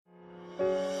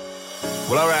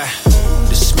Well, alright.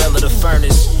 The smell of the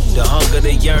furnace, the hunger,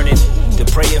 the yearning, the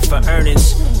prayer for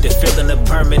earnings, the feeling of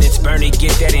permanence. Bernie,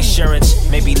 get that insurance.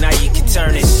 Maybe now you can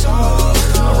turn it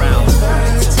around.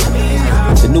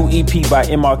 The new EP by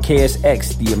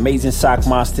MRKSX, The Amazing Sock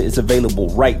Monster, is available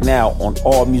right now on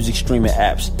all music streaming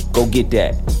apps. Go get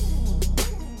that.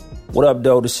 What up,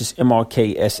 though? This is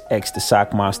MRKSX, the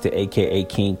Sock Monster, aka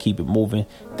King. Keep it moving.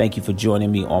 Thank you for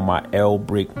joining me on my L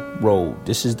Brick Road.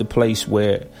 This is the place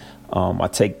where I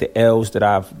take the L's that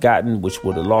I've gotten, which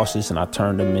were the losses, and I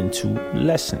turn them into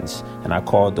lessons. And I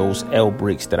call those L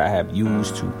bricks that I have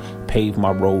used to pave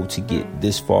my road to get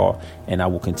this far. And I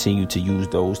will continue to use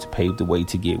those to pave the way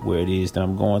to get where it is that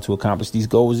I'm going to accomplish these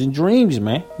goals and dreams,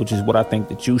 man, which is what I think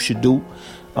that you should do.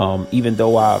 Even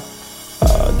though I've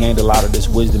gained a lot of this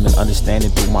wisdom and understanding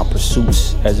through my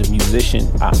pursuits as a musician,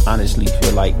 I honestly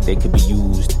feel like they could be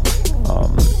used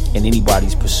in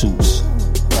anybody's pursuits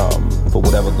for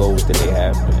whatever goals that they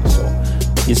have, man. So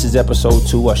this is episode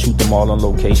 2. I shoot them all on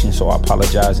location, so I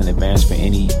apologize in advance for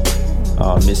any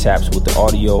mishaps with the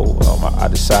audio. I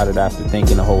decided after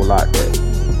thinking a whole lot that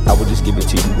I would just give it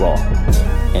to you raw.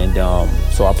 And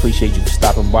so I appreciate you for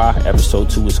stopping by. Episode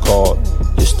 2 is called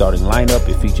Your Starting Lineup.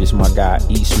 It features my guy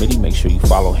E. Smitty. Make sure you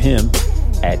follow him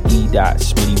at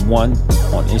E.Smitty1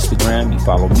 on Instagram. You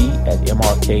follow me at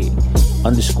MRK_SX.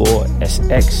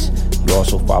 You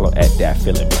also follow at That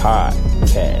Feeling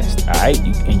Podcast. Alright?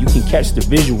 And you can catch the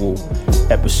visual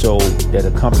episode that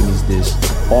accompanies this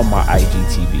on my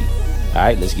IGTV.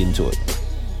 Alright, let's get into it.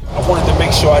 I wanted to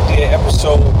make sure I did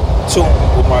episode 2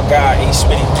 with my guy E.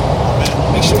 Smitty.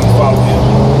 Make sure you follow him.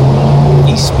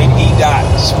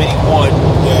 E.Smitty1.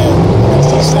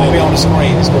 Yeah. It's gonna be on the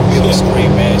screen. It's gonna be on the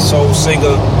screen, man. Soul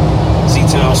singer,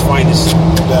 Z-Town's finest.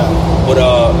 Yeah. But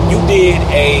you did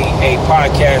a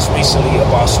podcast recently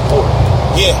about support.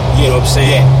 Yeah. You know what I'm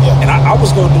saying? Yeah. And I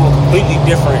was gonna do a completely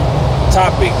different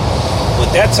topic,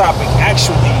 but that topic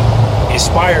actually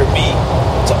inspired me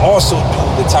to also do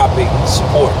the topic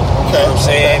support. Okay. You know what I'm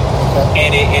saying? Okay.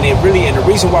 And it really, and the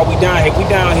reason why we down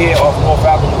here off North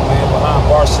Avenue, man, behind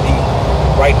Varsity,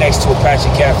 right next to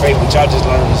Apache Cafe, which I just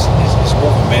learned is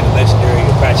moving, man, the legendary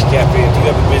Apache Cafe. If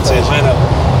you ever been to Atlanta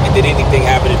and did anything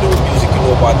happen to do with music, you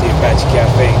know about the Apache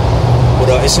Cafe. But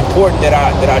it's important that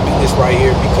I do this right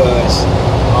here because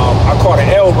I caught an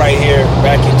L right here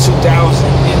back in 2013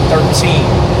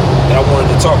 that I wanted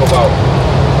to talk about.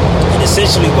 And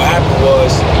essentially what happened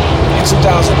was, in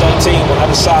 2013, when I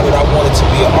decided I wanted to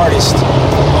be an artist,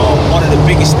 one of the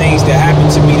biggest things that happened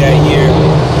to me that year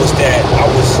was that I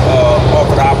was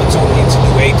offered the opportunity to do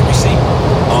A3C,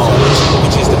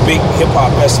 which is the big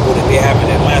hip-hop festival that they have in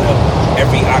Atlanta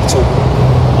every October,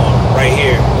 right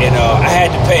here. And I had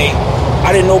to pay.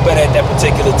 I didn't know better at that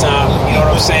particular time. You know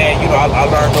what I'm saying? You know, I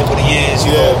learned over the years,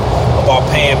 you know, about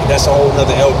paying, but that's a whole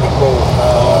nother L Brick Road.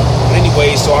 But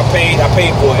anyway, so I paid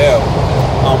for an L.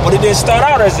 But it didn't start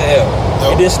out as an L.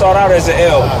 Nope. It didn't start out as an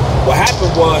L. What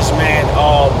happened was, man,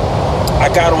 I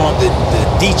got on the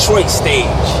Detroit stage.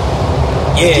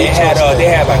 Yeah, they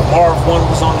had like Marv 1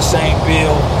 was on the same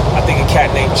bill. I think a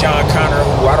cat named John Connor,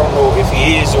 who I don't know if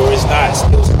he is or is not,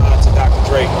 still signed to Dr.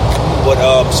 Dre. But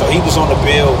so he was on the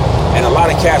bill, and a lot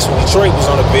of cats from Detroit was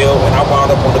on the bill, and I wound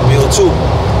up on the bill too.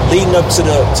 Leading up to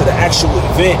the actual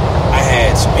event, I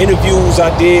had some interviews I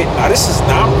did.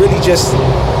 Now I'm really just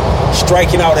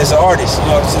striking out as an artist. You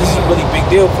know, this is a really big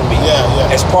deal for me.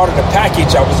 Yeah. As part of the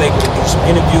package, I was able to do some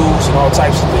interviews and all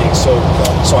types of things. So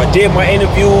I did my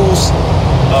interviews.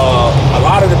 A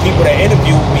lot of the people that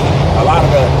interviewed me, a lot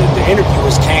of the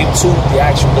interviewers came to the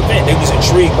actual event. They was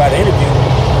intrigued by the interview,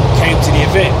 came to the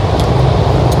event.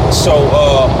 So,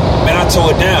 man, I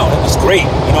tore it down. It was great.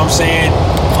 You know what I'm saying?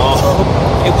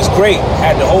 It was great.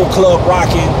 Had the whole club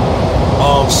rocking.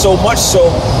 So much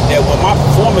so that when my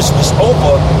performance was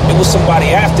over, it was somebody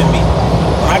after me.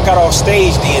 When I got off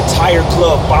stage, the entire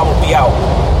club followed me out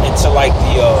into like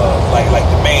the like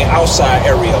the main outside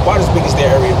area, about as big as their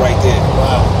area right there.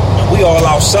 Wow. And we all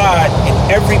outside, and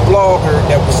every blogger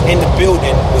that was in the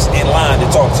building was in line to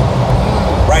talk to me.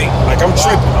 Right? Like I'm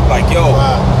tripping. I'm like, yo,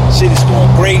 shit is going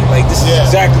great. Like this is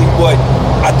exactly what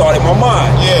I thought in my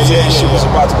mind. Shit was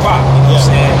about to pop. You know what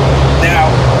I'm saying? Now,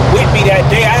 with me that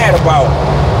day, I had about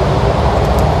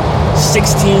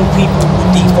 16 people with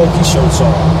D-Focus shirts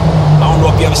on. I don't know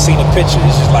if you ever seen a picture.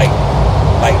 It's just like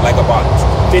about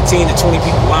 15 to 20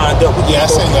 people lined up with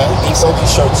D-Focus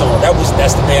shirts on.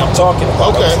 That's the day I'm talking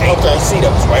about. Okay. See,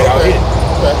 that was right out here.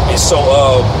 Okay.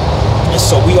 And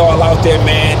so we all out there,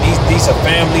 man. These are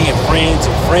family and friends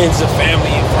of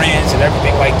family and friends and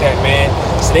everything like that, man.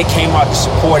 So they came out to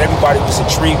support. Everybody was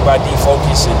intrigued by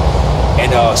D-Focus, and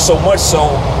And so much so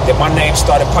that my name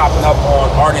started popping up on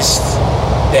artists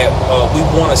that we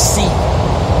want to see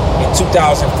in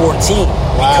 2014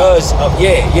 because of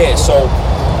So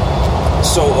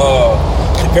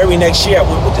the very next year I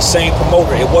went with the same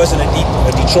promoter. It wasn't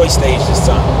a Detroit stage this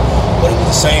time, but it was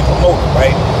the same promoter,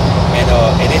 right? And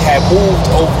it had moved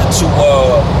over to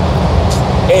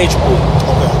Edgewood.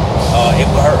 Okay. It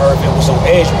was on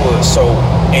Edgewood. So,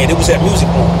 and it was at Music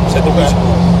Room. It was at the Music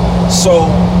Room. So,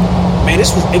 man,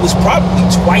 it was probably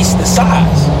twice the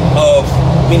size of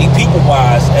many people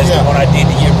wise as the one I did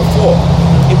the year before.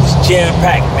 It was jam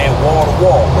packed, man, wall to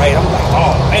wall, right? I'm like,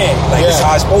 oh man, like this is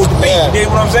how it's supposed to be. You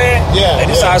dig what I'm saying? Yeah. Like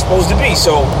this is how it's supposed to be.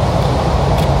 So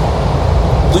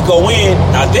we go in.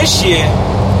 Now this year,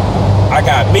 I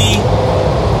got me,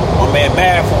 my man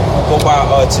Mav, who go by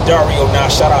Tadario now.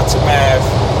 Shout out to Mav.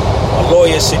 My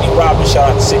lawyer, Sidney Robbins.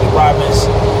 Shout out to Sidney Robbins.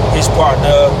 His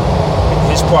partner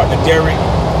Derek.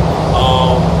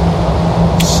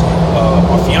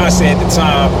 My fiance at the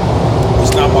time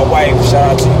was not my wife.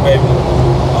 Shout out to you, baby.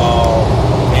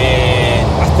 And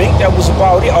I think that was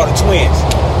about it. Oh, the twins.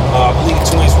 I believe the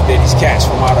twins were there. These cats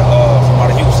from out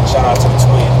of Houston. Shout out to the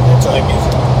twins. Twin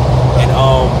music. And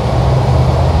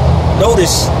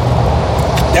notice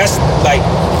that's like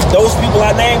those people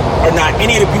I named are not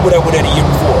any of the people that were there the year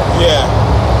before. Yeah.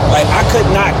 Like I could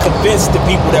not convince the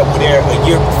people that were there a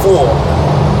year before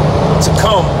to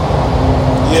come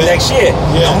the next year.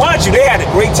 Yeah. Now mind you, they had a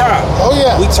great time. Oh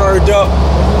yeah. We turned up.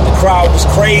 The crowd was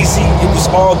crazy. It was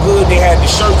all good. They had the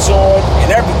shirts on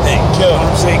and everything. You know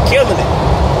what I'm saying? Killing it.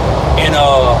 And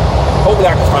hopefully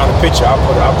I can find a picture. I'll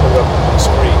put it up on the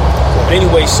screen. But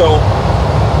anyway, so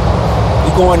we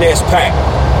go in there, it's packed.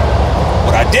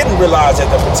 What I didn't realize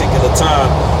at that particular time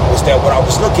was that what I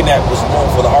was looking at was room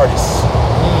for the artists.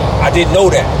 I didn't know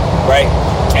that, right?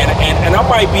 And I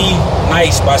might be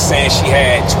nice by saying she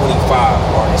had 25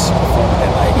 artists performing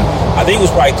that night. I think it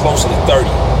was probably closer to 30,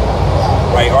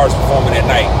 right? Artists performing that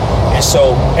night. And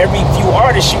so every few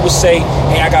artists, she would say,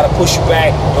 hey, I got to push you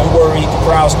back. Don't worry, the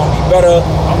crowd's going to be better.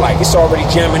 I'm like, it's already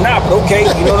jamming out, but okay.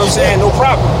 You know what I'm saying? No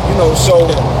problem. You know, so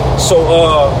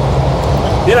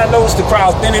then I noticed the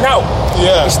crowd thinning out.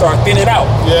 Yeah. They start thinning out.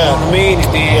 Yeah. You know what I mean?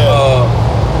 And then,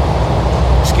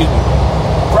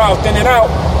 crowd thinning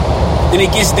out. Then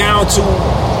it gets down to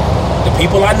the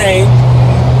people I named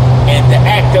and the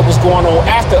act that was going on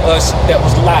after us that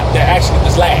actually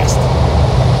was last.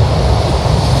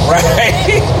 Right?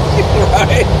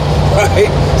 Right?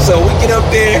 So we get up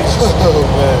there.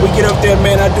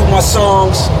 Man. I do my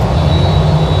songs.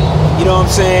 You know what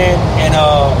I'm saying? And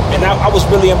I was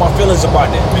really in my feelings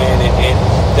about that, man.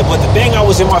 But the thing I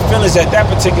was in my feelings at that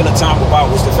particular time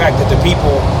about was the fact that the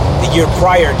people the year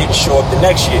prior didn't show up the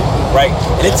next year, right?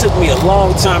 And it took me a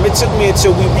long time. It took me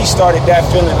until we restarted that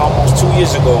feeling almost 2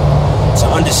 years ago to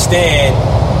understand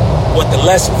what the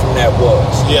lesson from that was.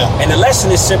 Yeah. And the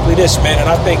lesson is simply this, man. And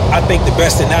I think the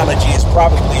best analogy is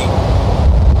probably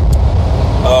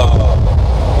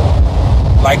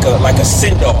like a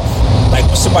send-off. Like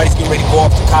when somebody's getting ready to go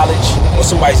off to college or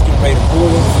somebody's getting ready to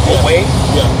move away.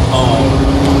 Yeah.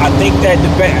 I think that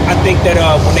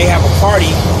when they have a party,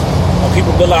 when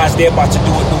people realize they're about to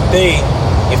do a new thing,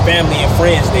 and family and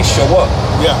friends, they show up.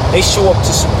 Yeah. They show up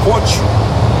to support you,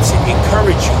 to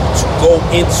encourage you to go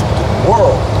into the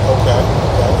world. Okay.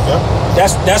 Yeah.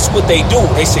 That's what they do.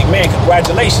 They say, man,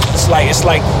 congratulations. It's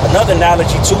like another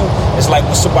analogy too. It's like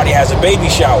when somebody has a baby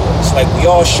shower. It's like we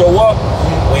all show up,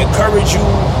 we encourage you,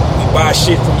 we buy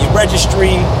shit from your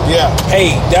registry. Yeah.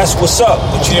 Hey, that's what's up.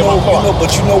 But you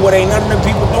know what ain't none of them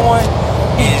people doing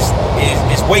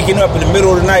is waking up in the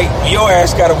middle of the night. Your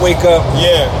ass gotta wake up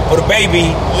for the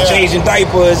baby, changing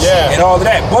diapers and all of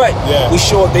that. But they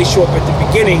show up at the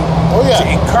beginning to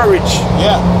encourage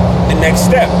the next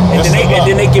step. And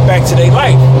then they get back to their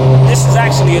life. This is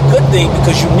actually a good thing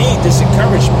because you need this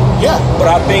encouragement. Yeah.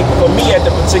 But I think for me at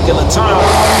the particular time,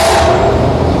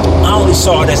 I only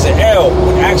saw it as an L,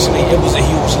 but actually it was a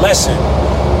huge lesson,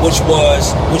 which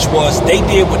was they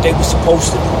did what they were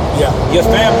supposed to do. Yeah. Your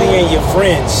family and your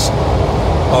friends,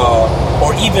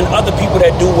 or even other people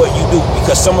that do what you do,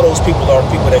 because some of those people are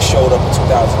people that showed up in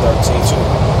 2013 too.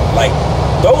 Like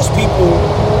those people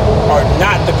are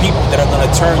not the people that are going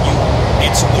to turn you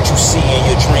into what you see in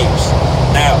your dreams.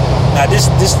 Now this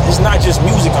is not just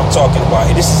music I'm talking about.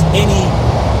 This is any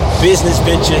business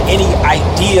venture, any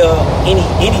idea,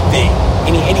 anything.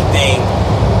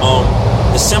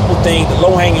 The simple thing, the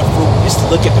low-hanging fruit is to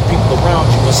look at the people around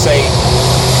you and say,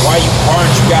 why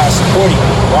aren't you guys supporting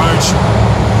me? Why aren't you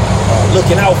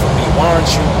looking out for me? Why aren't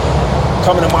you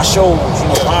coming to my shows? You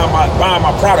know, buying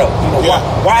my product? You know,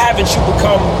 why haven't you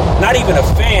become not even a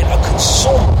fan, a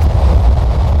consumer?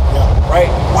 right?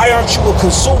 Why aren't you a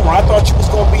consumer? I thought you was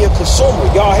gonna be a consumer.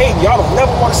 Y'all hate, y'all don't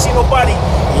never want to see nobody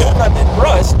do nothing,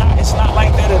 bro. It's not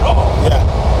like that at all. Yeah.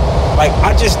 Like,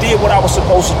 I just did what I was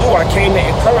supposed to do. I came to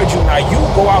encourage you. Now you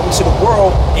go out into the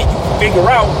world and you figure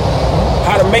out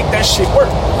how to make that shit work.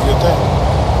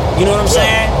 You know what I'm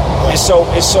saying? Yeah. And so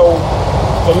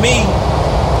for me,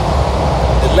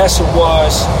 the lesson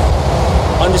was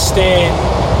understand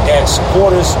that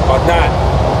supporters are not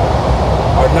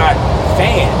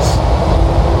fans.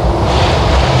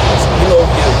 You know,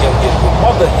 your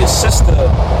mother, your sister.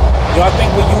 You know, I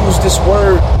think we use this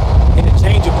word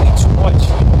interchangeably too much.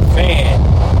 Fan.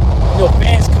 You know,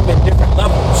 fans come in different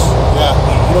levels. Yeah.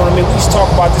 You know what I mean? We used to talk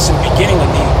about this in the beginning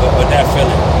of that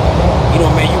feeling. You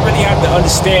know, man, you really have to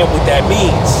understand what that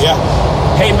means. Yeah.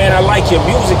 Hey, man, I like your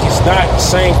music. It's not the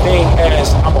same thing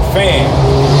as I'm a fan.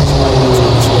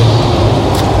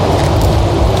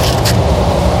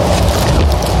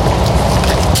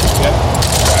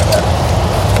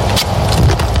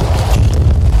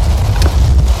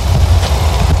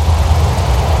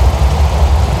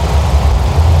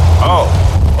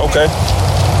 Okay.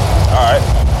 All right.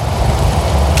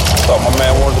 Thought my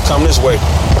man wanted to come this way.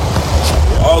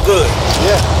 All good.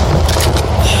 Yeah.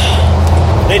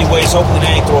 Anyways, hopefully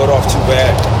they ain't throw it off too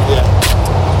bad. Yeah.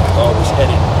 Always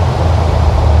edit.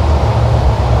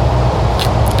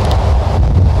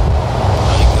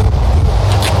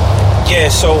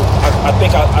 Yeah. So I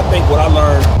think what I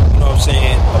learned, you know what I'm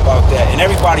saying, about that, and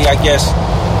everybody, I guess,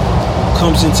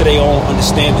 comes into their own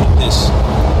understanding of this.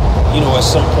 You know, at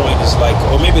some point it's like,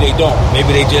 or maybe they don't.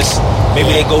 Maybe they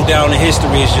go down in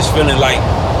history as just feeling like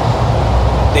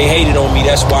they hated on me.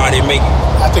 That's why they make it.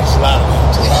 I think it's a lot of them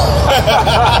too.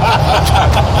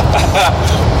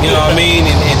 You know what I mean?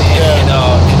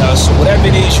 And so whatever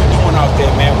it is you're doing out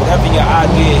there, man, whatever your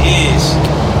idea is,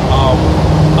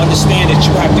 understand that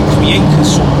you have to create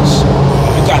consumers.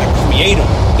 You got to create them.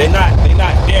 They're not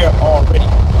there already.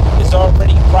 There's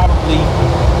already probably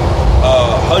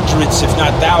hundreds, if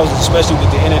not thousands, especially with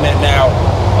the internet now,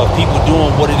 of people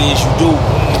doing what it is you do.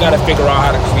 You got to figure out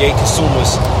how to create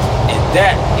consumers, and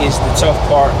that is the tough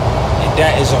part, and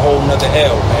that is a whole nother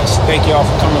L, man. So thank y'all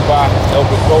for coming by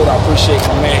Elbert Road. I appreciate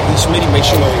my man E. Smitty. Make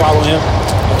sure you follow him. You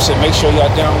know what I'm saying? Make sure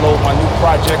y'all download my new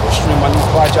project or stream my new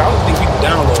project. I don't think people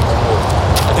download no more.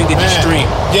 I think they just stream.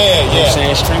 Yeah, you know what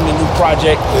I'm saying? Stream the new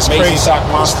project. It's Amazing crazy. Sock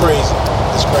Monster.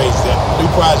 It's crazy. That new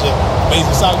project.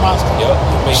 Amazing Sock Monster? Yep,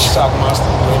 Amazing Sock Monster.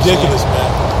 Ridiculous,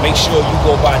 man. Make sure you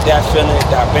go by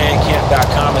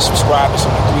datfeeling.bandcamp.com and subscribe. It's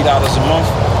only $3 a month.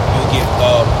 You'll get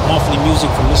monthly music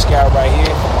from this guy right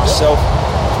here, from myself,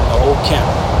 from the whole camp.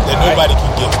 That nobody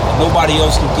can get. And nobody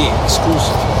else can get.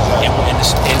 Exclusive. Exactly.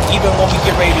 And even when we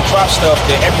get ready to drop stuff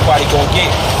that everybody gonna get,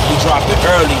 we drop it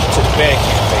early to the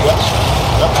Bandcamp page.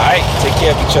 Yep. All right? Take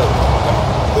care of each other.